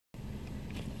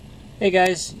Hey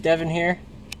guys, Devin here.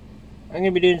 I'm going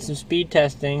to be doing some speed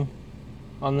testing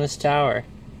on this tower.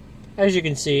 As you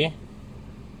can see,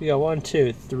 we got 1,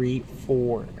 2, 3,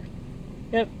 4.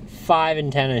 Yep, 5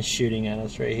 antennas shooting at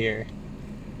us right here.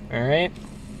 Alright.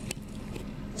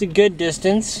 It's a good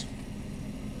distance,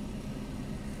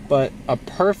 but a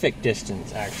perfect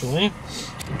distance actually.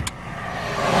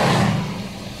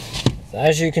 So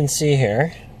as you can see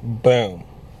here, boom.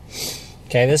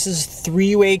 Okay, this is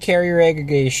three-way carrier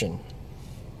aggregation.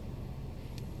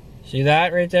 See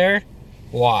that right there?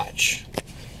 Watch.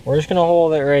 We're just gonna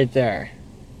hold it right there.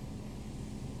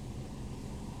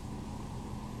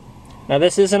 Now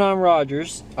this isn't on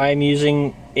Rogers. I'm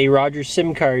using a Rogers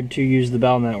SIM card to use the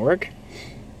Bell network.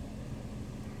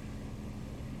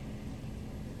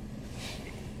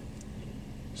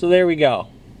 So there we go.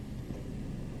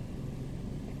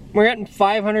 We're getting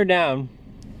 500 down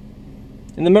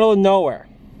in the middle of nowhere,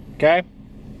 okay?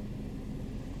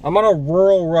 I'm on a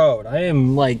rural road. I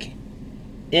am like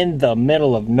in the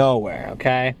middle of nowhere,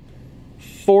 okay?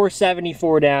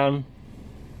 474 down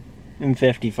and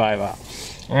 55 up.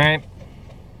 All right.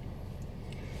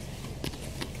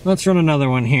 Let's run another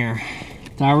one here.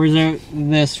 Tower's out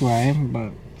this way,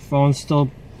 but phone's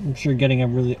still, I'm sure, getting a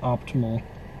really optimal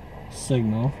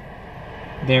signal.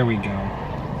 There we go.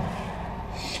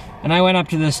 And I went up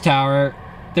to this tower.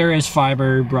 There is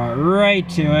fiber brought right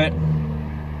to it.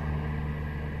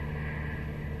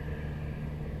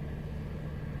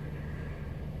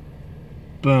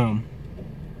 Boom.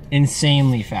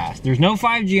 Insanely fast. There's no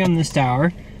 5G on this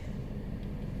tower,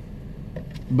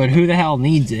 but who the hell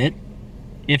needs it?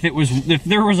 If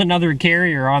there was another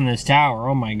carrier on this tower,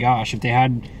 oh my gosh, if they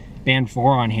had band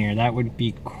 4 on here, that would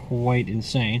be quite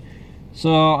insane.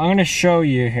 So I'm gonna show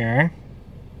you here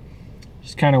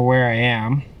just kind of where I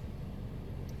am.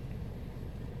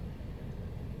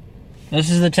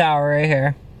 This is the tower right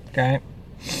here, okay?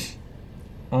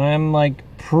 I'm like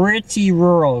pretty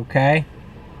rural, okay?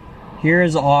 Here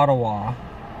is Ottawa,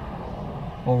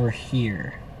 over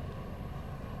here,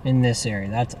 in this area.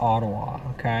 That's Ottawa,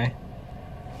 okay?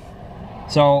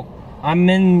 So, I'm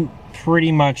in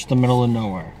pretty much the middle of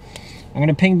nowhere. I'm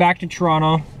gonna ping back to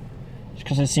Toronto, just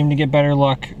because I seem to get better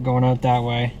luck going out that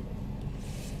way.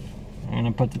 I'm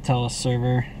gonna put the TELUS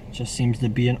server. It just seems to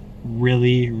be a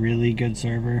really, really good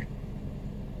server.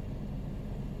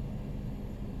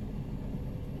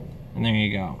 And there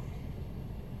you go.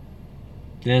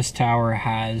 This tower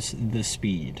has the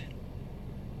speed.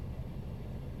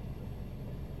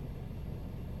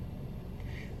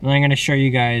 And I'm going to show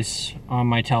you guys on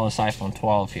my TELUS iPhone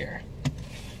 12 here.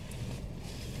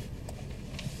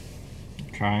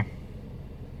 Okay.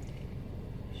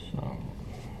 So,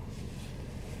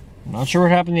 I'm not sure what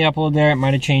happened to the upload there. It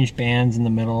might have changed bands in the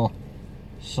middle.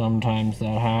 Sometimes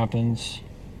that happens.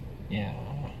 Yeah.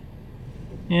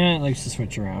 Yeah, it likes to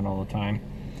switch around all the time.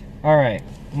 Alright,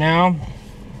 now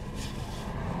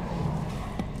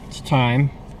it's time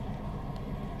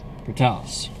for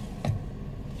TELUS.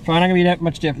 It's probably not going to be that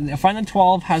much different. I find the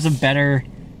 12 has a better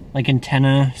like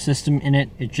antenna system in it.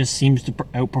 It just seems to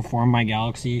outperform my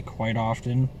Galaxy quite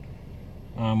often.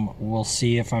 We'll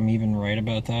see if I'm even right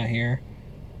about that here.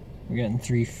 We're getting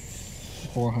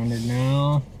 400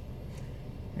 now.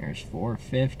 There's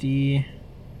 450.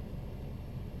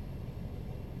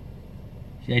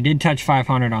 See, I did touch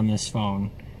 500 on this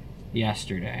phone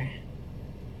yesterday.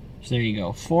 So there you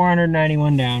go,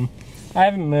 491 down. I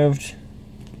haven't moved.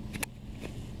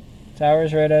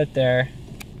 Tower's right out there.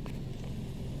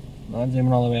 Not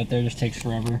zooming all the way out there, just takes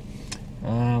forever.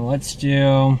 Let's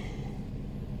do...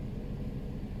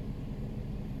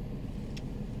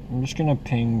 I'm just gonna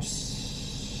ping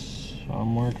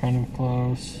somewhere kind of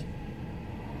close.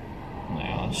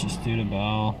 Yeah, let's just do the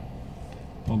Bell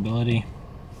mobility.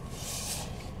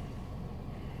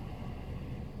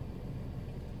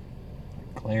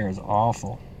 Glare is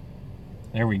awful.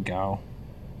 There we go.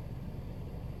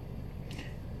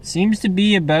 Seems to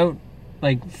be about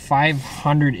like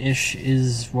 500-ish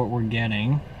is what we're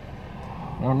getting.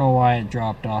 I don't know why it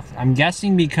dropped off. I'm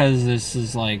guessing because this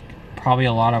is like probably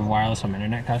a lot of wireless home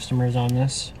internet customers on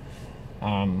this.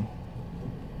 Bell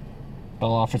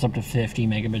offers up to 50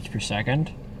 megabits per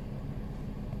second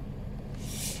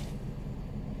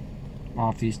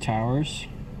off these towers.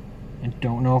 I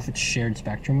don't know if it's shared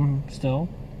spectrum still.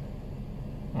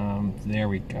 There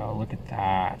we go, look at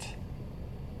that.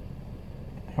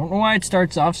 I don't know why it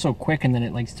starts off so quick and then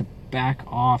it likes to back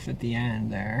off at the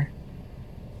end there.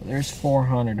 But there's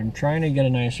 400. I'm trying to get a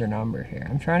nicer number here.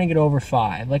 I'm trying to get over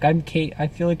 5. Like I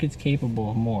feel like it's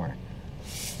capable of more.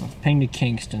 Let's ping to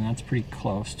Kingston, that's pretty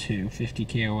close too,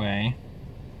 50k away.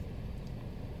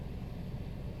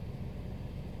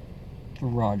 the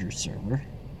Rogers server.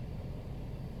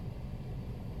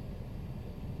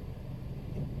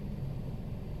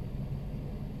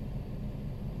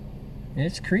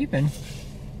 It's creeping.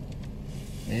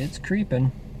 It's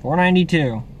creeping.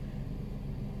 492.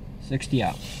 60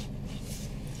 up.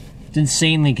 It's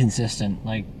insanely consistent.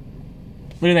 Like,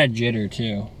 look at that jitter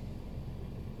too.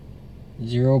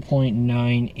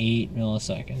 0.98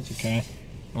 milliseconds, okay?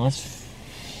 Now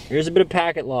here's a bit of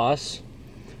packet loss.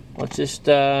 Let's just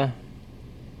do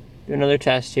another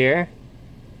test here.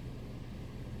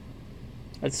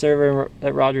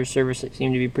 That Rogers server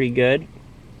seemed to be pretty good.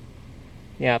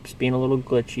 The app's being a little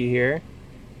glitchy here.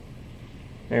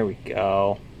 There we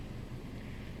go.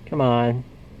 Come on.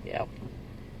 Yep.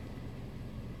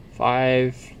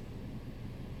 5.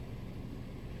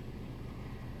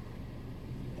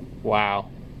 Wow.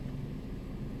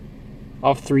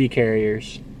 Off 3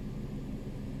 carriers.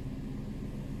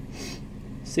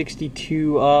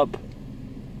 62 up.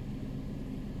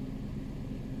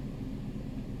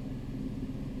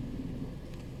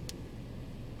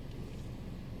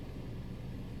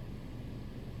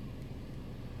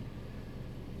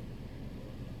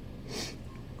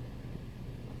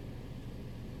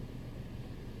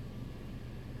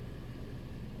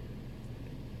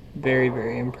 Very,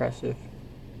 very impressive.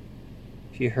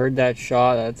 If you heard that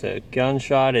shot, that's a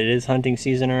gunshot. It is hunting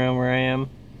season around where I am.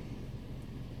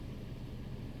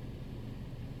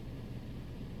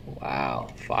 Wow,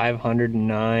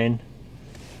 509.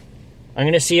 I'm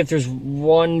gonna see if there's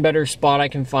one better spot I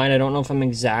can find. I don't know if I'm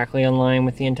exactly in line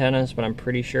with the antennas, but I'm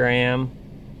pretty sure I am.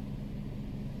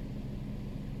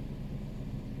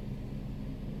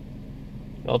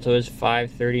 It also is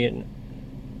 5:30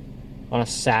 on a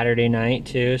Saturday night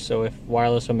too, so if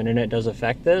wireless home internet does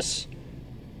affect this,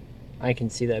 I can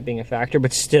see that being a factor,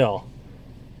 but still,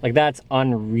 like, that's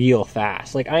unreal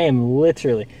fast. Like, I am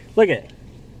literally, look at it.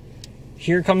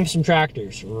 Here come some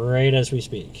tractors right as we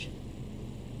speak.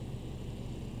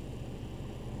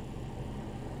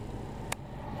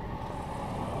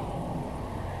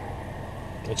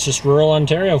 It's just rural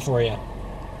Ontario for you.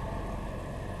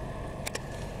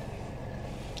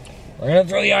 We're gonna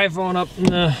throw the iPhone up in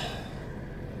the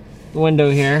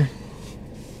window here.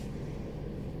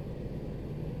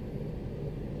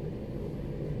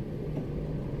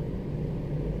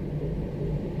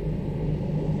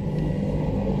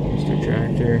 Mr.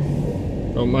 Tractor.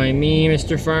 Don't mind me,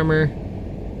 Mr. Farmer.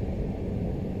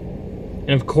 And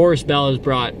of course, Bell has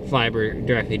brought fiber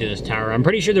directly to this tower. I'm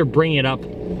pretty sure they're bringing it up.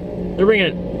 They're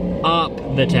bringing it up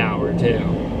the tower too.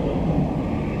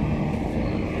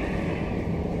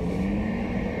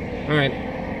 All right,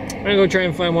 I'm gonna go try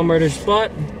and find one better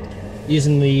spot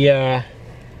using the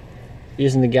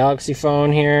Galaxy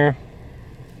phone here.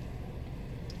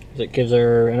 That gives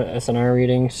our SNR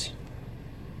readings.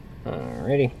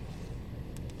 Alrighty.